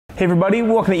Hey everybody,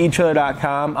 welcome to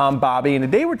etrailer.com. I'm Bobby, and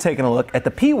today we're taking a look at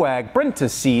the Pewag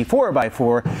Brenta-C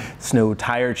 4x4 snow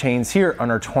tire chains here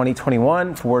on our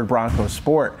 2021 Ford Bronco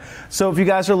Sport. So if you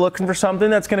guys are looking for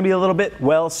something that's going to be a little bit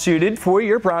well suited for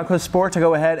your Bronco Sport to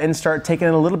go ahead and start taking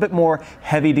in a little bit more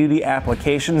heavy duty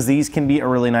applications, these can be a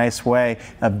really nice way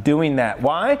of doing that.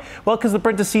 Why? Well, because the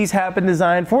Brenta-Cs have been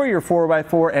designed for your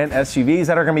 4x4 and SUVs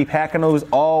that are going to be packing those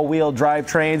all-wheel drive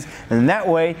trains, and that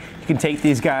way you can take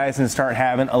these guys and start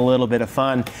having a little bit of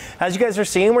fun. As you guys are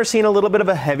seeing, we're seeing a little bit of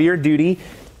a heavier duty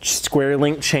square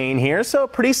link chain here, so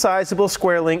pretty sizable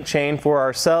square link chain for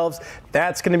ourselves.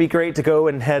 That's going to be great to go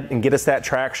ahead and get us that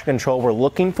traction control we're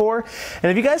looking for. And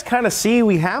if you guys kind of see,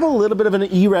 we have a little bit of an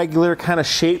irregular kind of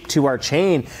shape to our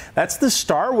chain. That's the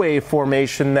star wave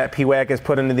formation that Pewag has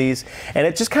put into these, and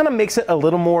it just kind of makes it a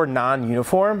little more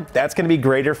non-uniform. That's going to be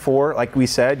greater for, like we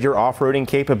said, your off-roading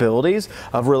capabilities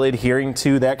of really adhering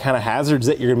to that kind of hazards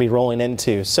that you're going to be rolling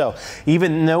into. So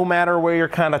even no matter where your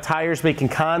kind of tires making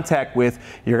contact with,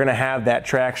 you're going to have that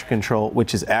traction control,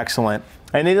 which is excellent.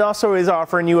 And it also is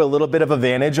offering you a little bit of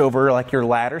advantage over like your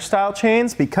ladder style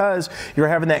chains because you're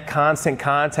having that constant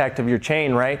contact of your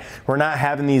chain, right? We're not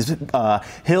having these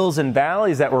hills and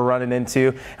valleys that we're running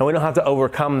into, and we don't have to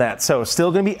overcome that. So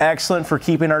still going to be excellent for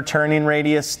keeping our turning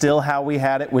radius still how we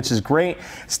had it, which is great.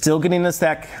 Still getting us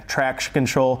that traction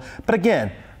control. But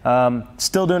again,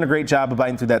 still doing a great job of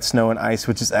biting through that snow and ice,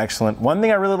 which is excellent. One thing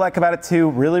I really like about it too,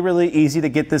 really easy to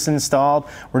get this installed.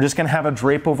 We're just going to have a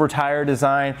drape over tire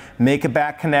design, make a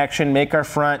back connection, make our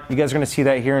front. You guys are going to see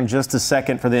that here in just a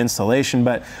second for the installation,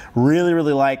 but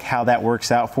really like how that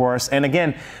works out for us. And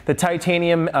again, the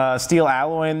titanium steel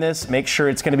alloy in this makes sure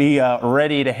it's going to be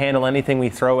ready to handle anything we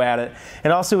throw at it.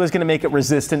 And also is going to make it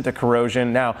resistant to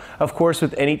corrosion. Now, of course,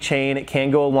 with any chain, it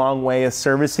can go a long way of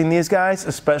servicing these guys,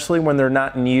 especially when they're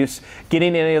not in use.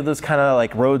 Getting any of those kind of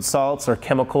like road salts or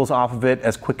chemicals off of it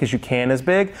as quick as you can is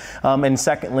big. And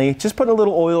secondly, just put a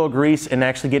little oil or grease and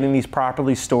actually getting these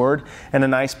properly stored in a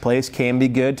nice place can be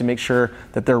good to make sure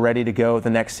that they're ready to go the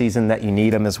next season that you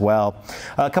need them as well.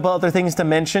 A couple other things to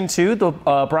mention too. The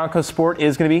Bronco Sport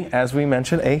is going to be, as we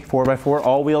mentioned, a 4x4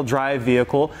 all-wheel drive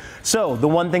vehicle. So the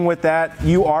one thing with that,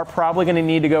 you are probably going to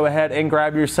need to go ahead and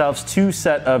grab yourselves 2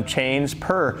 sets of chains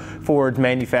per Ford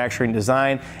manufacturing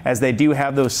design, as they do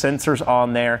have those sensors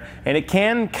on there, and it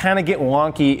can kind of get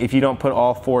wonky if you don't put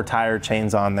all 4 tire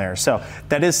chains on there. So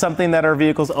that is something that our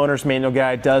vehicle's owner's manual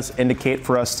guide does indicate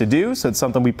for us to do, so it's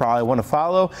something we probably want to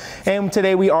follow. And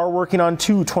today we are working on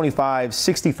 2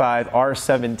 25/65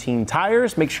 R17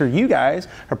 tires. Make sure you guys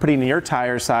are putting in your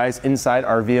tire size inside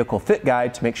our vehicle fit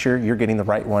guide to make sure you're getting the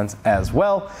right ones as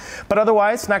well. But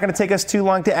otherwise, it's not going to take us too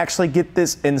long to actually get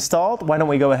this installed. Why don't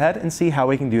we go ahead and see how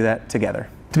we can do that together.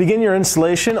 To begin your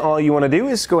installation, all you want to do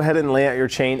is go ahead and lay out your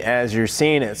chain as you're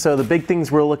seeing it. So the big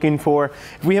things we're looking for,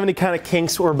 if we have any kind of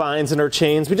kinks or binds in our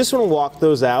chains, we just want to walk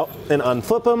those out and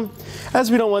unflip them,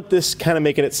 as we don't want this kind of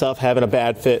making itself having a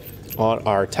bad fit on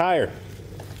our tire.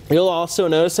 You'll also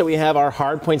notice that we have our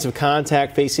hard points of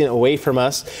contact facing away from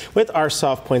us with our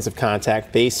soft points of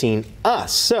contact facing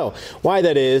us. So why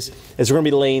that is we're going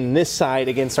to be laying this side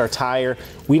against our tire.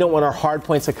 We don't want our hard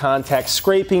points of contact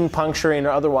scraping, puncturing, or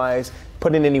otherwise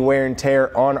putting any wear and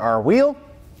tear on our wheel.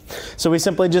 So we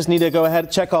simply just need to go ahead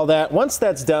and check all that. Once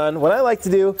that's done, what I like to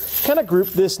do, kind of group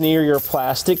this near your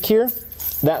plastic here.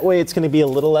 That way it's going to be a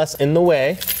little less in the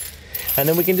way. And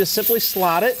then we can just simply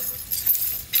slot it,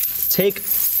 take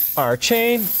our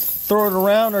chain, throw it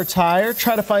around our tire,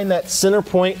 try to find that center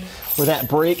point where that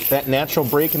break, that natural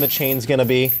break in the chain is going to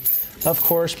be. Of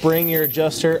course, bring your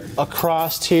adjuster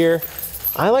across here.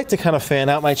 I like to kind of fan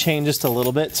out my chain just a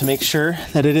little bit to make sure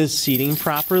that it is seating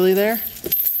properly there,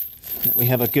 that we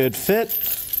have a good fit.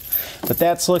 But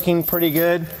that's looking pretty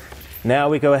good. Now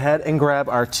we go ahead and grab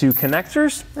our 2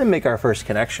 connectors and make our first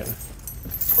connection.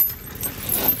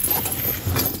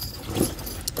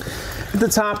 At the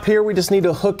top here, we just need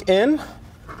to hook in,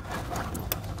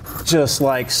 just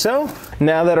like so.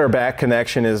 Now that our back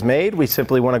connection is made, we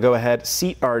simply want to go ahead,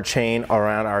 seat our chain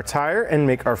around our tire and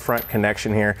make our front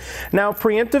connection here. Now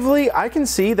preemptively, I can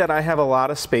see that I have a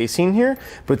lot of spacing here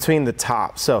between the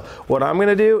top. So what I'm going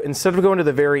to do, instead of going to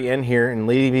the very end here and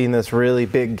leaving this really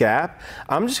big gap,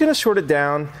 I'm just going to short it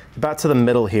down about to the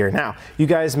middle here. Now, you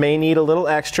guys may need a little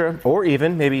extra, or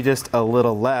even maybe just a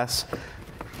little less.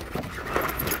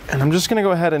 And I'm just going to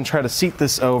go ahead and try to seat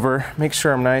this over, make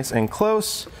sure I'm nice and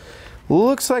close.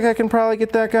 Looks like I can probably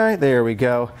get that guy. There we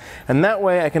go. And that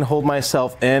way I can hold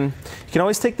myself in. You can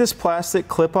always take this plastic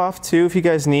clip off too if you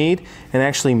guys need and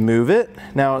actually move it.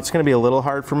 Now it's going to be a little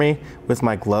hard for me with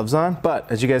my gloves on, but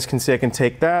as you guys can see, I can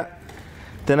take that.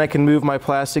 Then I can move my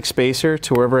plastic spacer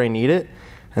to wherever I need it.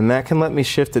 and that can let me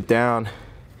shift it down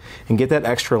and get that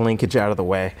extra linkage out of the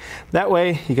way. That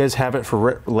way you guys have it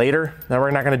for later. Now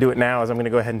we're not gonna do it now, as I'm gonna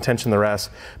go ahead and tension the rest,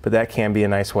 but that can be a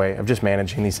nice way of just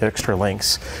managing these extra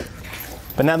links.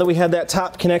 But now that we have that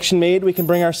top connection made, we can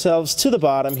bring ourselves to the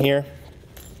bottom here,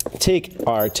 take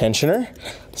our tensioner,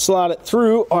 slot it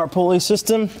through our pulley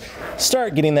system,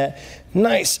 start getting that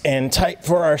nice and tight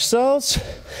for ourselves,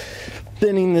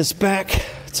 bending this back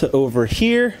to over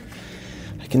here.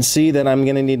 I can see that I'm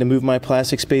gonna need to move my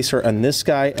plastic spacer on this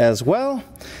guy as well,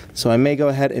 so I may go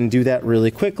ahead and do that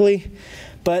really quickly,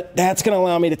 but that's gonna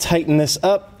allow me to tighten this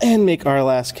up and make our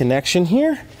last connection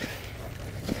here.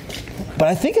 But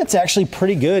I think it's actually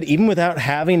pretty good, even without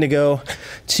having to go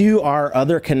to our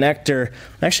other connector.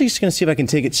 I'm actually just gonna see if I can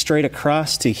take it straight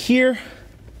across to here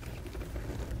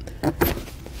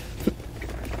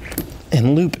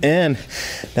and loop in.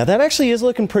 Now that actually is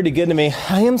looking pretty good to me.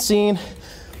 I am seeing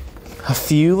a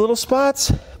few little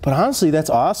spots, but honestly,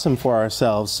 that's awesome for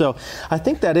ourselves. So I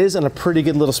think that is in a pretty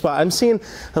good little spot. I'm seeing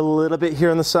a little bit here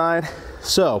on the side.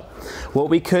 So what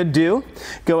we could do,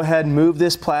 go ahead and move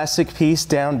this plastic piece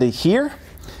down to here,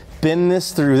 bend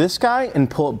this through this guy and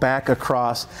pull it back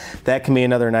across. That can be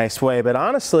another nice way. But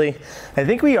honestly, I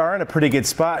think we are in a pretty good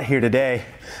spot here today.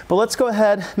 But let's go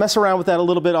ahead, mess around with that a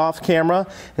little bit off camera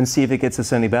and see if it gets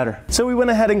us any better. So we went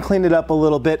ahead and cleaned it up a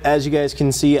little bit. As you guys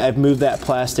can see, I've moved that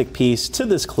plastic piece to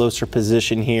this closer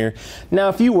position here. Now,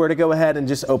 if you were to go ahead and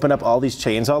just open up all these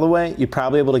chains all the way, you'd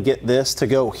probably be able to get this to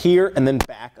go here and then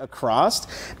back across.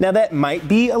 Now that might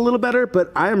be a little better,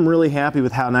 but I am really happy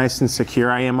with how nice and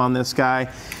secure I am on this guy.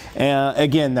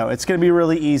 Again, though, it's going to be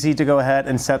really easy to go ahead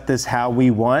and set this how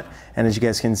we want. And as you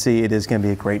guys can see, it is going to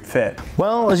be a great fit.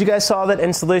 Well, as you guys saw, that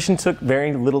installation took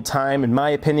very little time, in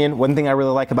my opinion. One thing I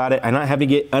really like about it, I'm not having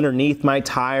to get underneath my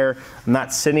tire. I'm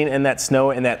not sitting in that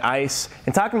snow and that ice.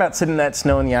 And talking about sitting in that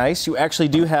snow and the ice, you actually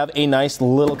do have a nice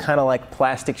little kind of like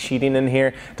plastic sheeting in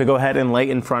here to go ahead and lay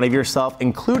in front of yourself,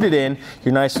 included in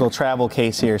your nice little travel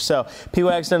case here. So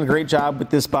Pewag's done a great job with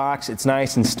this box. It's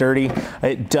nice and sturdy.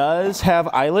 It does have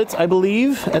eyelets, I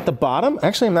believe, at the bottom.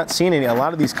 Actually, I'm not seeing any. A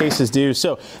lot of these cases do.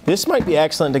 So this might be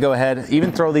excellent to go ahead,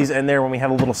 even throw these in there when we have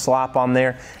a little slop on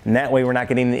there, and that way we're not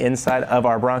getting the inside of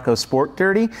our Bronco Sport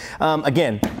dirty.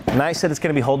 Again, nice that it's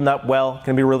going to be holding up well. Going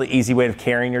to be a really easy way of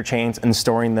carrying your chains and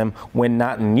storing them when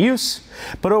not in use.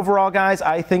 But overall, guys,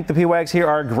 I think the Pewags here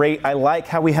are great. I like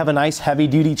how we have a nice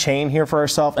heavy-duty chain here for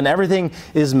ourselves, and everything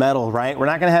is metal, right? We're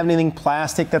not going to have anything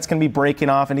plastic that's going to be breaking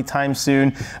off anytime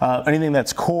soon. Anything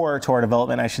that's core to our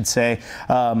development, I should say.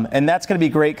 And that's going to be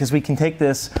great because we can take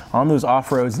this on those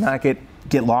off-roads, not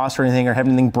get lost or anything or have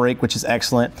anything break, which is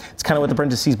excellent. It's kind of what the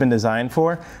Brenta-C's been designed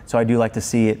for, so I do like to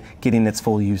see it getting its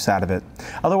full use out of it.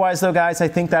 Otherwise though, guys, I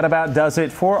think that about does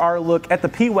it for our look at the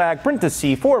Pewag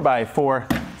Brenta-C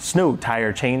 4x4 snow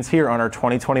tire chains here on our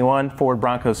 2021 Ford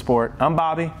Bronco Sport. I'm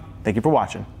Bobby. Thank you for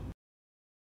watching.